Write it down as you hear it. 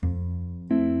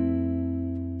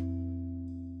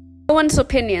No one's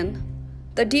opinion,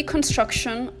 the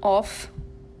deconstruction of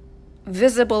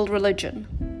visible religion.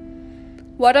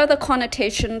 What are the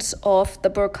connotations of the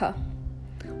burqa?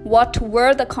 What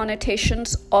were the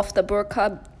connotations of the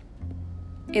burqa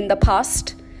in the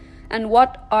past? And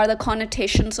what are the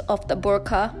connotations of the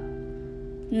burqa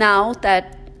now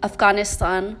that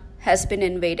Afghanistan has been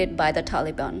invaded by the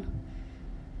Taliban?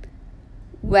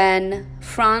 When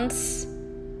France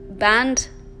banned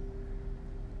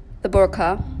the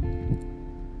burqa,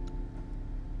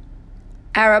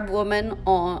 Arab women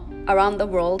around the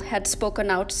world had spoken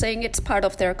out saying it's part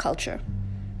of their culture.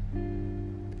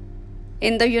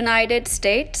 In the United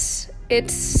States,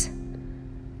 it's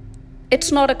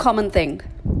not a common thing.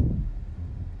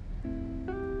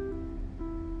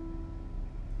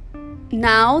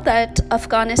 Now that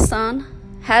Afghanistan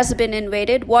has been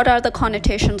invaded, what are the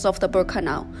connotations of the burqa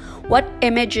now? What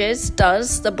images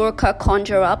does the burqa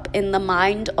conjure up in the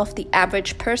mind of the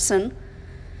average person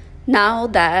now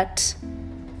that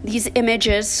these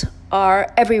images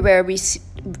are everywhere we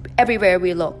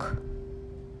look?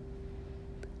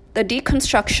 The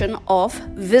deconstruction of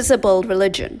visible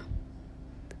religion.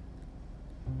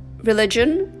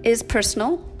 Religion is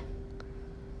personal,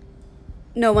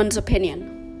 no one's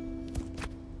opinion.